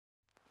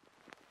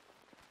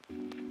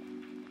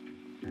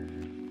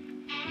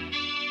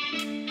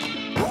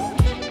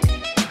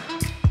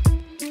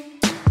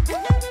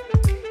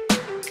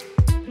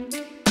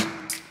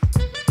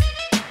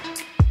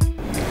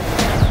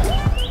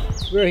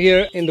We're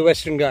here in the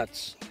Western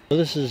Ghats.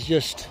 This is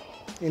just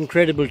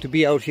incredible to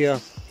be out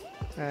here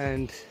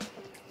and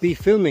be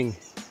filming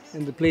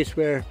in the place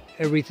where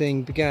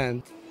everything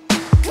began.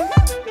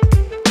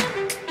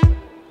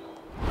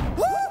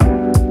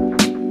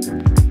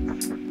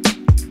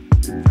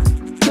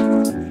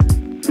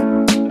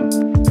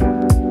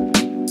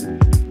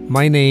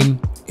 My name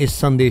is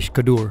Sandesh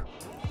Kadur.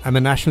 I'm a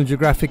National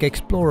Geographic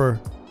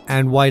explorer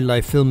and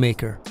wildlife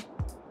filmmaker.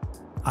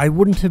 I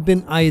wouldn't have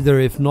been either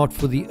if not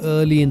for the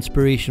early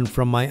inspiration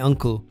from my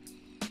uncle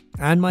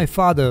and my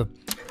father,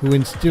 who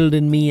instilled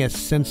in me a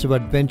sense of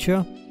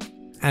adventure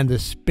and the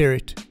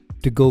spirit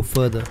to go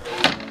further.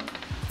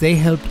 They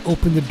helped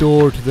open the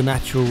door to the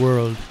natural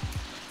world,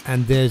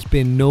 and there's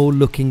been no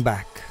looking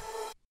back.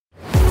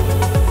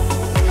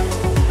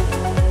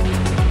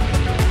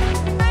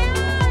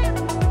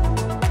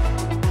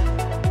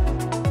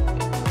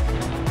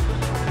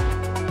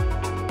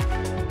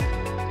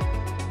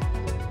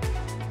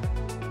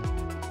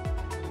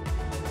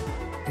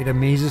 It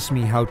amazes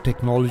me how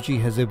technology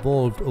has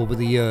evolved over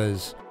the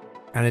years,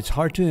 and it's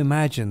hard to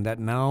imagine that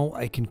now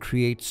I can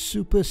create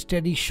super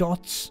steady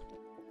shots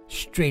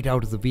straight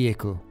out of the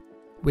vehicle.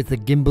 With the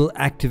gimbal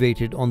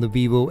activated on the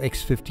Vivo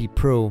X50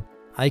 Pro,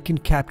 I can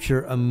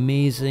capture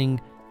amazing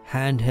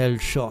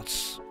handheld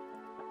shots.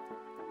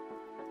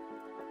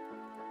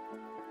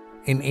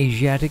 In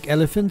Asiatic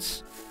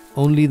elephants,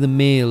 only the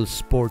males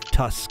sport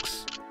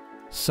tusks,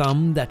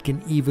 some that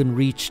can even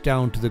reach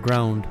down to the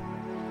ground.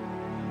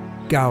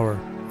 Gaur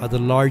are the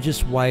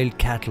largest wild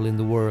cattle in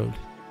the world,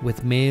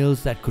 with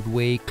males that could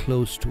weigh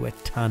close to a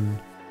ton.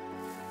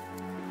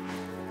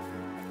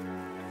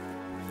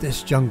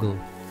 This jungle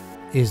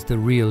is the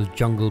real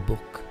Jungle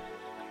Book.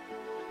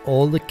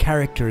 All the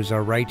characters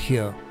are right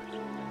here.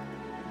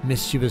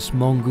 Mischievous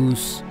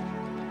mongoose,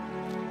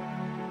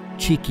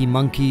 cheeky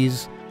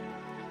monkeys,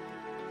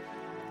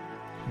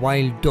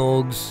 wild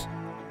dogs,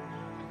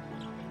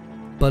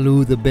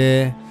 Baloo the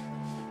bear,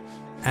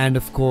 and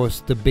of course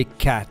the big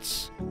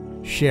cats,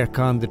 Shere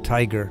Khan the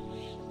tiger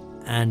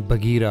and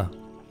Bagheera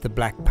the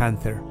black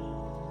panther,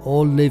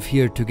 all live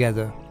here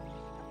together.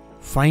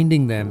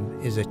 Finding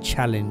them is a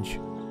challenge,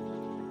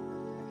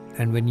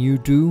 and when you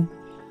do,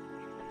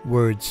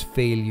 words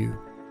fail you.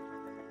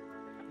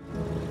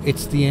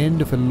 It's the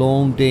end of a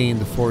long day in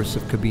the forests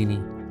of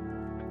Kabini.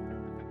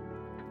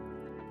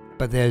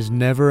 But there's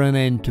never an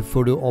end to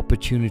photo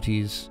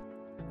opportunities.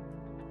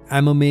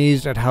 I'm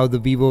amazed at how the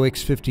Vivo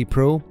X50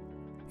 Pro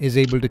is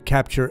able to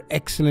capture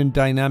excellent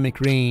dynamic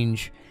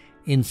range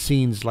in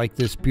scenes like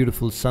this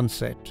beautiful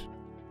sunset.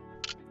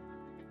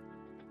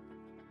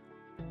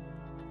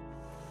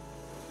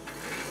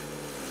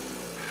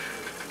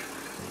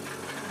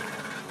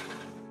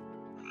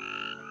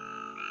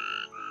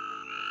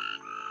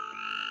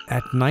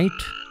 At night,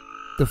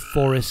 the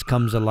forest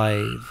comes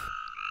alive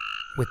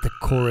with the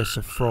chorus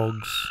of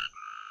frogs.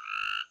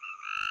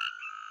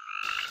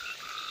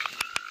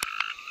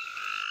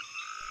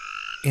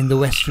 In the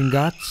Western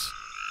Ghats,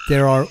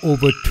 there are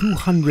over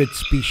 200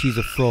 species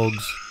of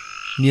frogs.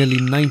 Nearly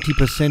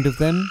 90% of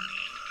them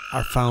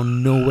are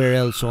found nowhere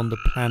else on the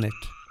planet,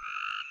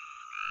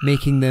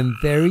 making them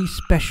very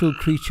special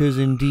creatures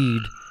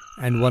indeed,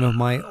 and one of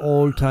my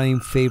all-time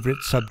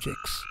favorite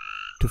subjects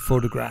to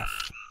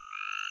photograph.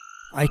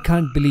 I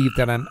can't believe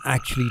that I'm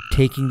actually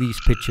taking these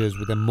pictures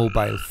with a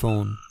mobile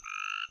phone.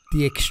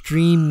 The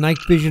extreme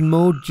night vision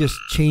mode just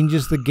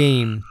changes the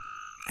game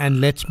and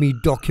lets me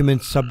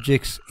document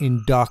subjects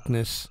in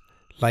darkness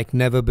like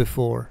never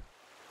before.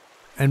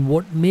 And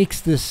what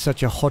makes this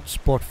such a hot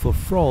spot for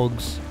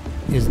frogs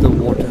is the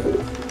water.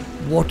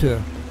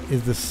 Water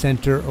is the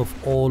center of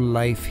all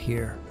life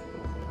here.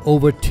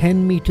 Over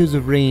 10 meters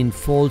of rain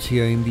falls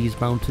here in these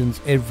mountains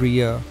every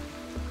year.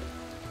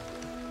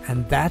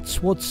 And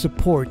that's what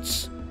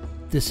supports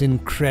this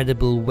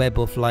incredible web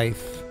of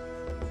life.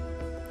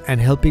 And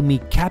helping me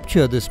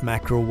capture this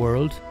macro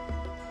world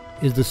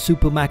is the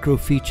super macro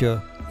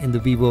feature in the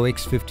Vivo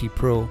X50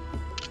 Pro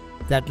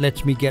that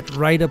lets me get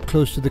right up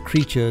close to the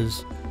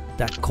creatures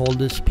that call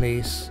this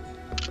place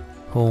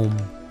home.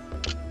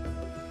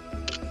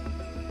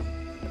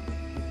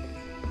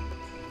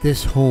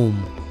 This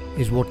home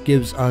is what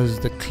gives us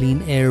the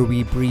clean air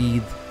we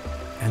breathe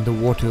and the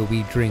water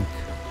we drink.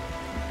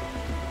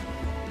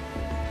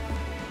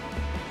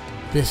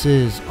 This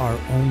is our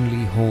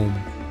only home,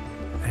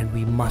 and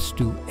we must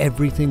do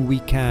everything we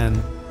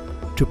can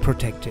to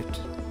protect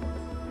it.